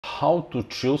how to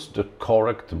choose the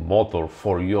correct motor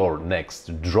for your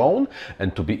next drone,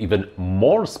 and to be even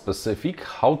more specific,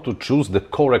 how to choose the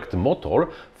correct motor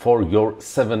for your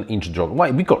 7-inch drone.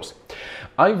 Why? Because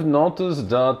I've noticed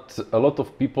that a lot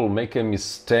of people make a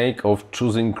mistake of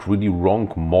choosing really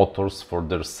wrong motors for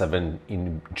their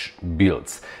 7-inch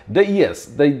builds.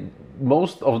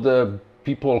 Most of the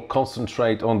people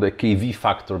concentrate on the kV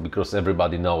factor because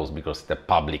everybody knows, because it's the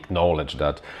public knowledge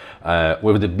that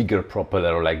with the bigger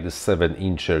propeller like the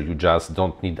 7-incher, you just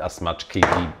don't need as much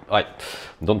kV.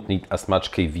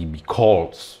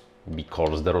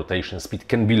 Because the rotation speed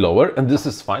can be lower, and this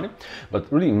is fine. But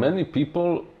really, many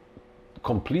people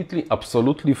completely,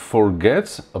 absolutely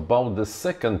forget about the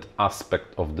second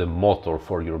aspect of the motor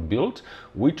for your build,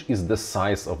 which is the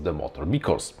size of the motor.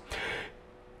 Because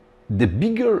the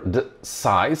bigger the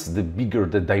size, the bigger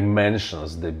the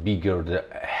dimensions, the bigger the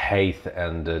height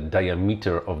and the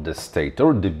diameter of the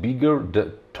stator, the bigger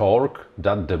the torque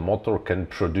that the motor can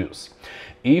produce.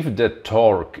 If the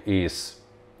torque is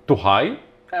too high,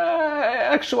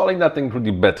 actually nothing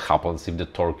really bad happens if the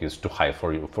torque is too high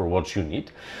for you, for what you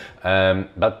need.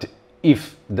 But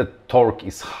if the torque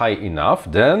is high enough,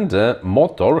 then the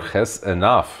motor has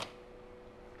enough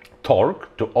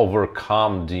torque to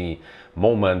overcome the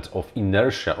moment of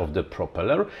inertia of the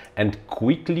propeller and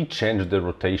quickly change the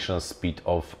rotation speed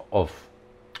of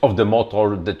the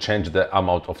motor, change the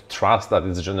amount of thrust that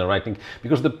it's generating,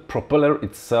 because the propeller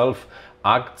itself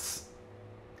acts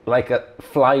like a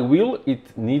flywheel.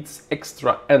 It needs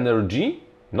extra energy,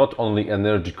 not only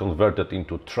energy converted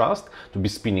into thrust, to be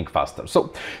spinning faster.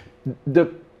 So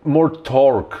the more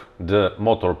torque the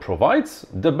motor provides,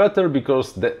 the better,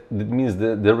 because that means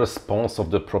the response of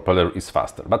the propeller is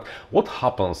faster. But what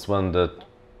happens when the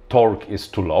torque is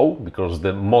too low, because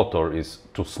the motor is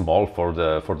too small for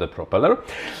the propeller?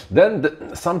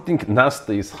 Then something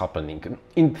nasty is happening.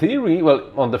 In theory, well,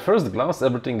 on the first glance,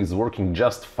 everything is working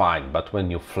just fine, but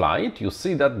when you fly it, you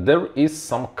see that there is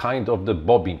some kind of the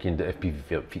bobbing in the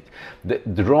FPV feed.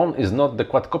 The drone is not, the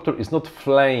quadcopter is not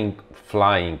flying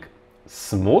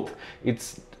smooth.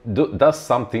 It does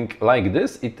something like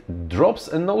this. It drops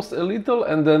a nose a little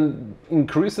and then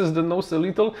increases the nose a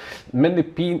little.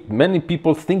 Many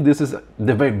people think this is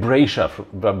the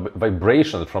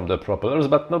vibration from the propellers,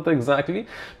 but not exactly,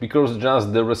 because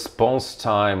just the response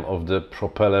time of the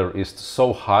propeller is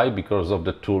so high because of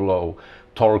the too low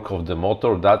torque of the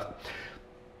motor that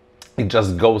it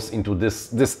just goes into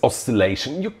this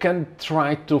oscillation. You can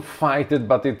try to fight it,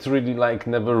 but it really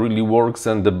never really works.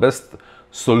 And the best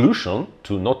solution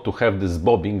to not to have this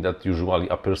bobbing that usually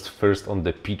appears first on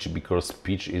the pitch, because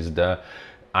pitch is the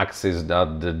axis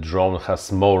that the drone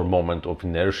has more moment of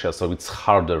inertia, so it's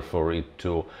harder for it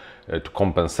to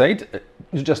compensate.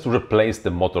 You just replace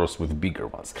the motors with bigger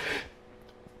ones.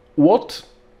 What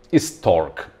is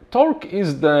torque? Torque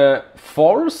is the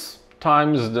force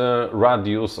times the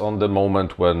radius on the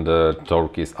moment when the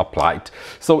torque is applied.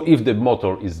 So if the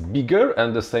motor is bigger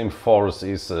and the same force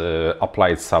is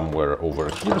applied somewhere over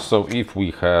here, so if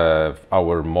we have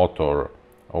our motor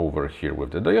over here with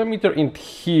the diameter, and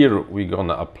here we're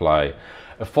gonna apply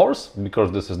a force,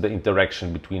 because this is the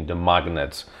interaction between the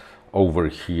magnets over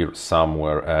here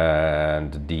somewhere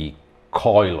and the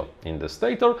coil in the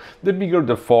stator. The bigger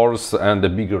the force and the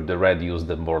bigger the radius,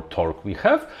 the more torque we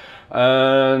have.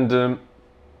 And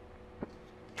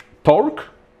torque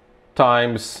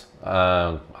times,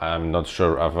 I'm not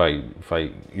sure if I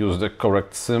use the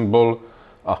correct symbol.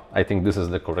 I think this is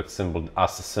the correct symbol,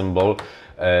 as symbol.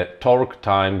 Torque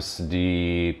times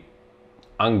the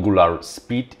angular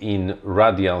speed in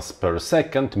radians per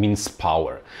second means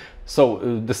power. So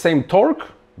the same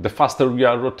torque, the faster we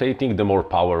are rotating, the more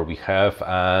power we have,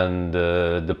 and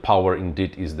the power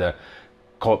indeed is the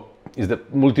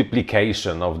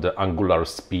multiplication of the angular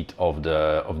speed of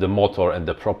the motor and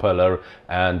the propeller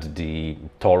and the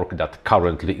torque that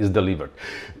currently is delivered.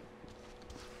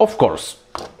 Of course,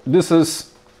 this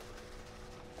is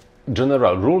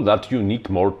general rule that you need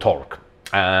more torque,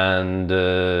 and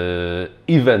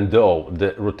even though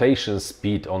the rotation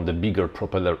speed on the bigger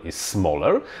propeller is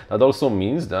smaller, that also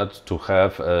means that to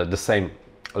have the same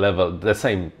level, the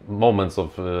same moments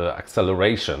of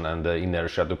acceleration and the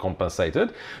inertia to compensate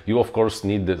it, you of course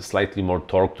need slightly more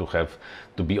torque to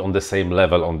be on the same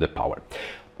level on the power.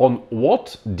 On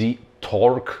what the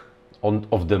torque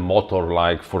of the motor,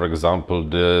 like for example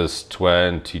this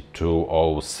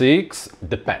 2206,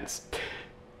 depends.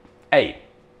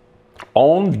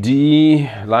 On the,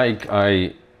 like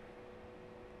I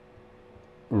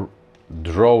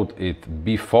wrote it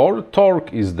before,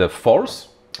 torque is the force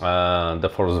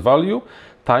value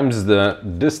times the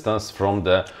distance from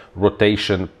the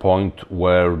rotation point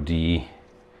where the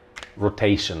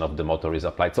rotation of the motor is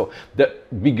applied. So the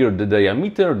bigger the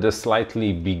diameter, the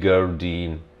slightly bigger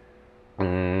the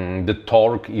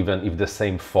torque, even if the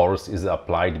same force is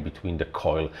applied between the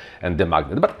coil and the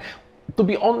magnet. But to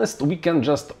be honest, we can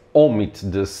just omit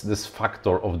this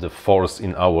factor of the force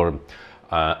in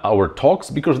our talks,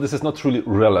 because this is not really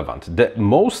relevant. The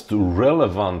most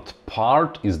relevant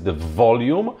part is the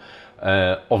volume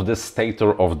of the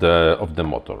stator of the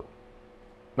motor.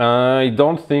 I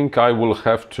don't think I will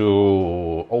have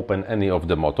to open any of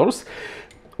the motors.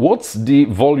 What's the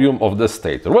volume of the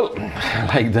stator? Well,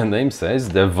 like the name says,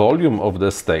 the volume of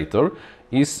the stator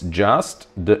is just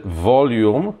the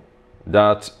volume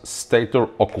that stator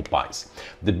occupies.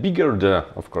 The bigger the,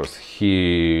 of course,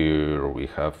 here we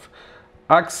have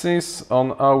axis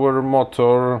on our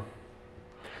motor.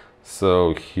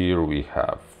 So here we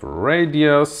have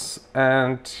radius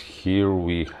and here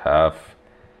we have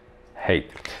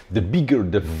height. The bigger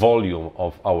the volume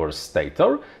of our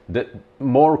stator, the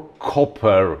more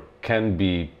copper can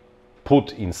be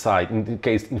put inside, in the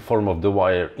case in form of the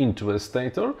wire, into a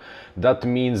stator. That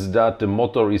means that the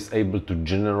motor is able to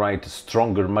generate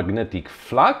stronger magnetic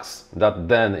flux that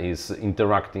then is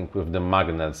interacting with the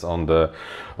magnets on the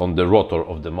rotor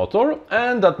of the motor,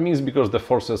 and that means because the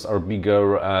forces are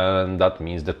bigger, and that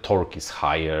means the torque is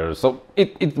higher. So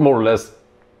it more or less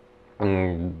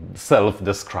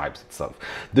self-describes itself.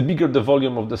 The bigger the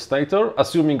volume of the stator,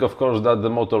 assuming of course that the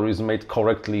motor is made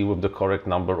correctly with the correct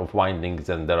number of windings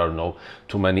and there are no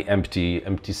too many empty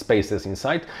spaces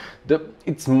inside,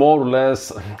 it's more or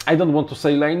less, I don't want to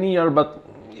say linear, but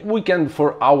we can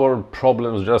for our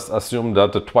problems just assume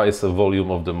that twice the volume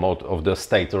of the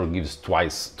stator gives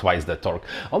twice the torque.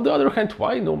 On the other hand,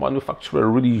 why no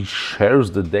manufacturer really shares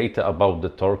the data about the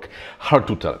torque? Hard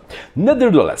to tell.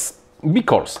 Nevertheless,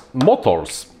 because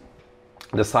motors,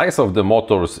 the size of the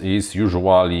motors is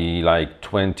usually like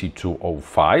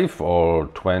 2205 or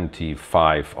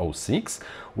 2506,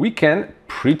 we can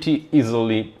pretty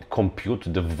easily compute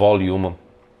the volume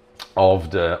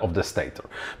of the stator,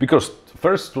 because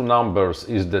first two numbers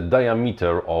is the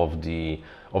diameter of the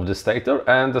stator,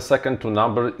 and the second two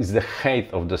number is the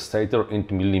height of the stator in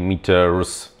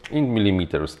millimeters.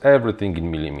 Everything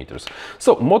in millimeters.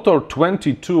 So motor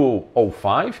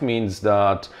 2205 means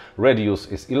that radius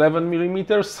is 11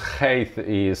 millimeters, height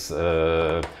is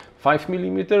 5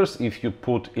 millimeters. If you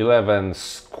put 11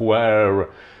 square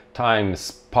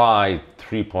times pi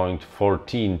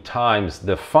 3.14 times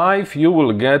the 5, you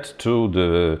will get to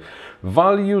the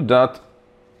value that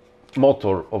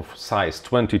motor of size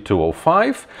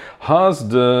 2205 has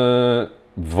the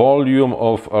volume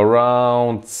of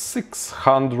around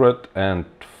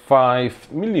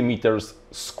 605 millimeters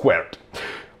squared.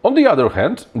 On the other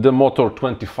hand, the motor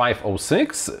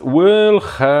 2506 will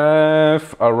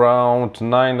have around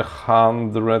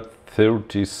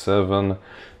 937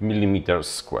 millimeters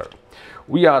squared.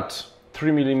 We add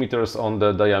 3 millimeters on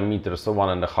the diameter, so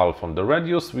 1.5 on the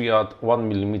radius, we add 1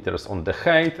 millimeters on the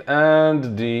height,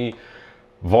 and the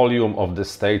volume of the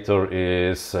stator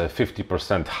is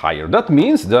 50% higher. That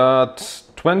means that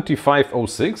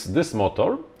 2506, this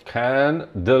motor, can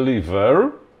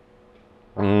deliver,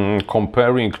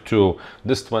 comparing to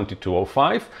this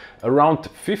 2205, around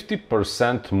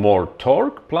 50% more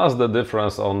torque, plus the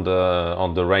difference on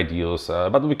the radius,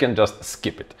 but we can just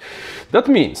skip it. That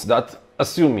means that,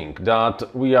 assuming that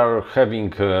we are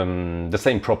having the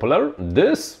same propeller,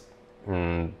 this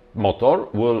motor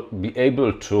will be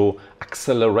able to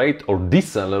accelerate or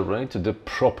decelerate the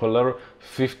propeller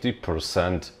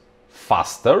 50%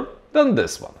 faster than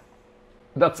this one.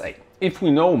 That's A. If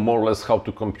we know more or less how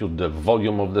to compute the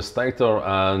volume of the stator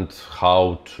and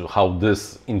how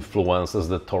this influences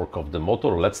the torque of the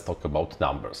motor, let's talk about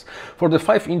numbers. For the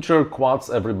 5-incher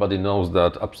quads, everybody knows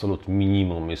that absolute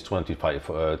minimum is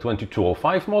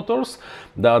 2205 motors.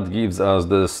 That gives us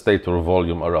the stator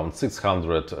volume around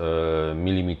 600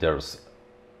 millimeters,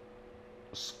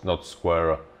 not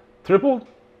square, triple.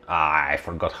 I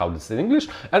forgot how this is in English,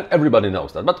 and everybody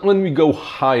knows that. But when we go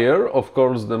higher, of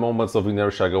course, the moments of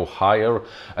inertia go higher,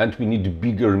 and we need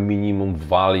bigger minimum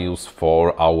values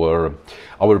for our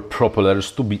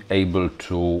propellers to be able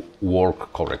to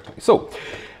work correctly. So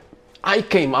I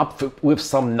came up with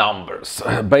some numbers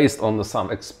based on some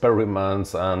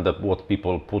experiments and what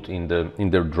people put in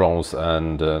their drones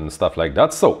and stuff like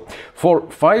that. So for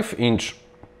 5-inch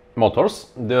motors,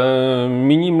 the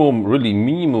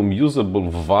minimum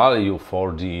usable value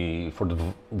for the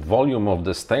volume of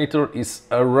the stator is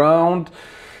around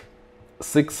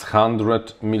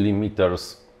 600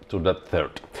 millimeters to the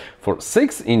third. For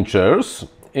 6 inches,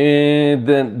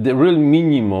 The real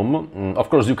minimum, of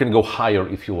course you can go higher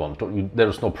if you want.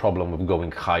 There's no problem with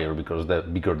going higher, because the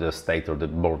bigger the stator, the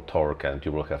more torque, and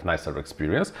you will have nicer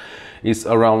experience, is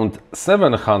around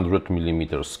 700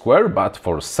 millimeters square, but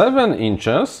for 7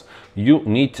 inches you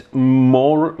need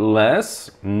more or less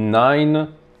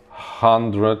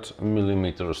 900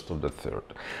 millimeters to the third.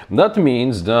 That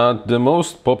means that the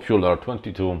most popular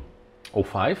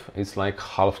 2205 is like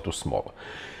half too small.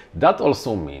 That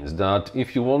also means that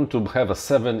if you want to have a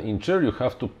 7-incher, you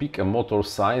have to pick a motor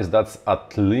size that's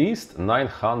at least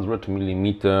 900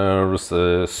 millimeters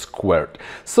squared.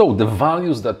 So the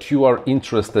values that you are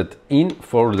interested in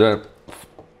for the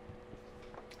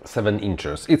 7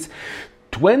 inches, it's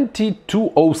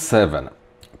 2207.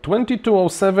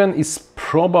 2207 is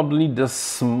probably the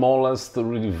smallest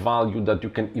really value that you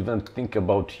can even think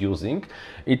about using.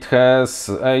 It has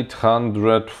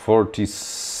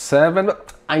 847.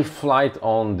 I flight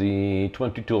on the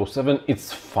 2207,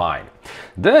 it's fine.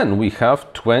 Then we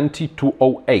have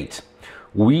 2208,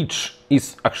 which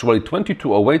is actually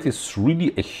 2208 is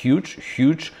really a huge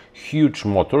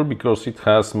motor, because it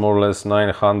has more or less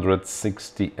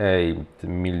 968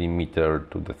 millimeter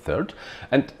to the third,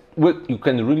 and you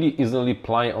can really easily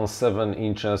play on 7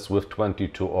 inches with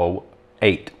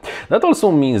 2208. That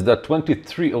also means that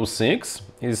 2306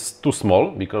 is too small,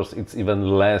 because it's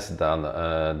even less than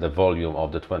the volume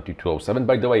of the 2207.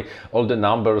 By the way, all the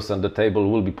numbers and the table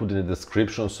will be put in the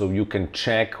description, so you can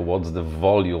check what's the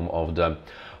volume of the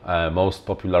most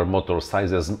popular motor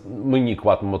sizes, mini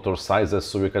quad motor sizes,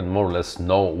 so you can more or less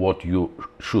know what you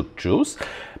should choose.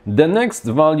 The next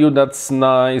value that's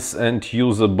nice and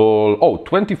usable,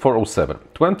 2407.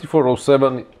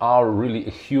 2407 are really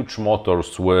huge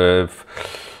motors with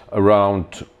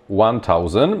around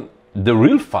 1000. The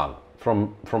real fun,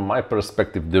 from my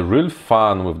perspective, the real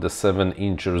fun with the 7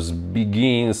 inches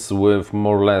begins with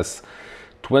more or less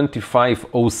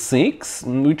 2506,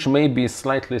 which may be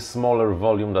slightly smaller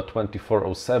volume than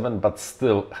 2407, but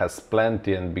still has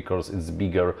plenty, and because it's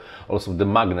bigger, also the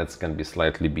magnets can be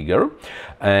slightly bigger.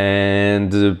 And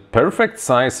the perfect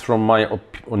size,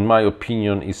 in my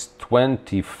opinion, is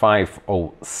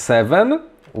 2507,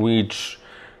 which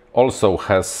also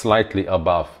has slightly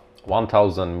above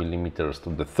 1000 millimeters to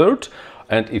the third.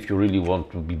 And if you really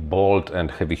want to be bold and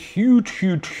have a huge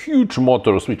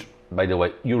motors, which by the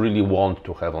way you really want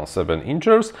to have on 7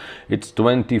 inches, it's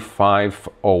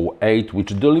 2508,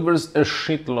 which delivers a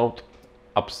shitload,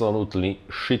 absolutely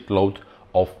shitload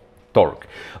of torque.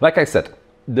 Like I said,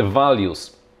 the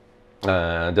values,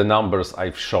 the numbers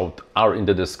I've showed are in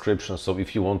the description, so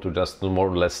if you want to just more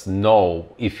or less know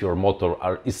if your motor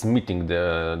is meeting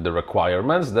the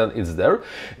requirements, then it's there.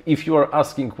 If you are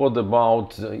asking what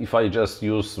about if I just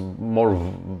use more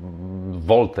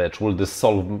voltage, will this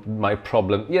solve my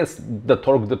problem? Yes, the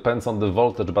torque depends on the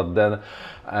voltage, but then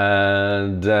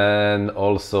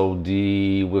also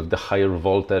with the higher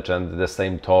voltage and the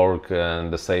same torque and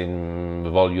the same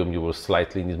volume, you will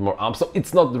slightly need more amps. So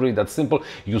it's not really that simple.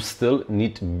 You still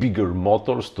need bigger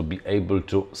motors to be able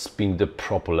to spin the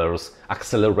propellers,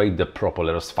 accelerate the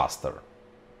propellers faster.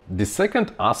 The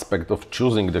second aspect of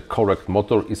choosing the correct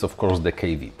motor is of course the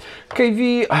KV.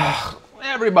 KV,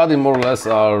 everybody more or less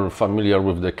are familiar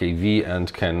with the KV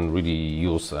and can really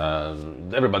use,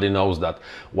 everybody knows that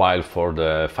while for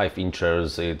the 5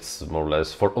 inches it's more or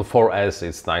less, for 4S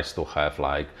it's nice to have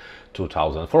like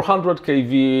 2400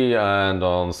 kV, and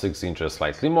on 6 inches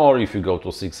slightly more. If you go to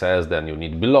 6S, then you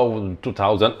need below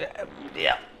 2000.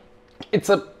 Yeah, it's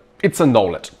a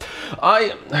knowledge.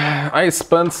 I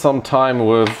spent some time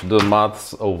with the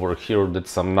maths over here, did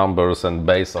some numbers, and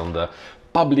based on the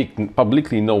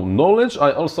publicly known knowledge,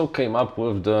 I also came up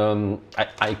with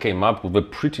I came up with a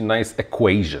pretty nice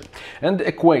equation. And the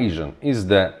equation is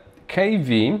the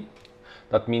KV,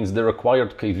 that means the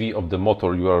required KV of the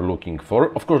motor you are looking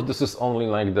for. Of course, this is only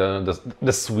like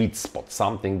the sweet spot,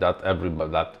 something that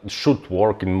that should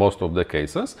work in most of the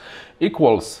cases,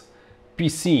 equals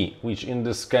PC, which in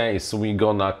this case we're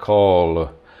gonna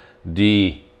call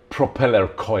the propeller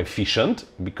coefficient,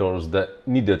 because the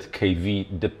needed KV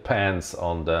depends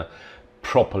on the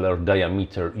propeller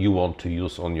diameter you want to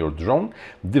use on your drone,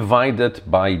 divided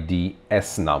by the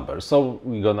S number. So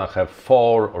we're gonna have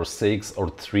 4 or 6 or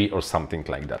 3 or something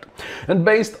like that. And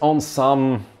based on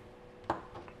some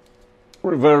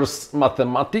reverse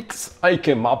mathematics, I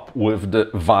came up with the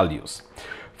values.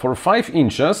 For 5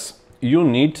 inches, you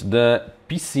need the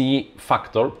PC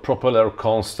factor, propeller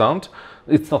constant.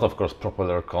 It's not, of course,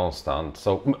 propeller constant.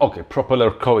 So, okay,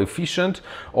 propeller coefficient,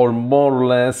 or more or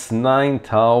less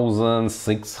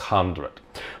 9600.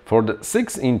 For the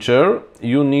 6-incher,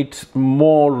 you need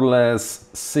more or less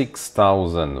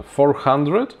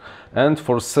 6,400, and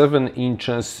for 7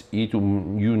 inches,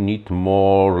 you need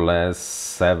more or less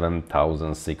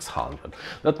 7,600.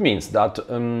 That means that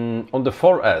on the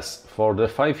 4S, for the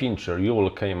 5-incher, you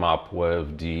will come up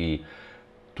with the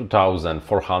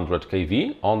 2,400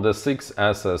 kV. On the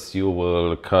 6Ss, you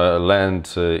will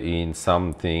land in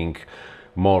something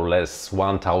more or less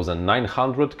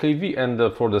 1,900 kV, and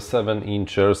for the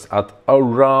 7-inchers at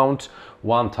around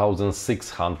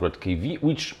 1,600 kV,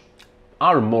 which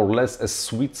are more or less a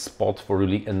sweet spot for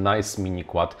really a nice mini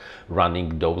quad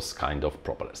running those kind of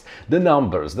propellers. The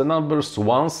numbers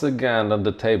once again on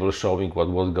the table showing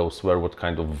what goes where, what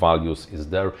kind of values is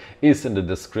there, is in the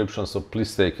description, so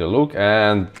please take a look,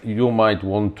 and you might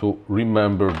want to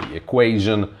remember the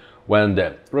equation when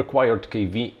the required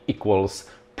kV equals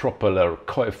propeller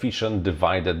coefficient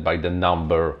divided by the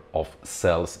number of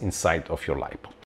cells inside of your LiPo.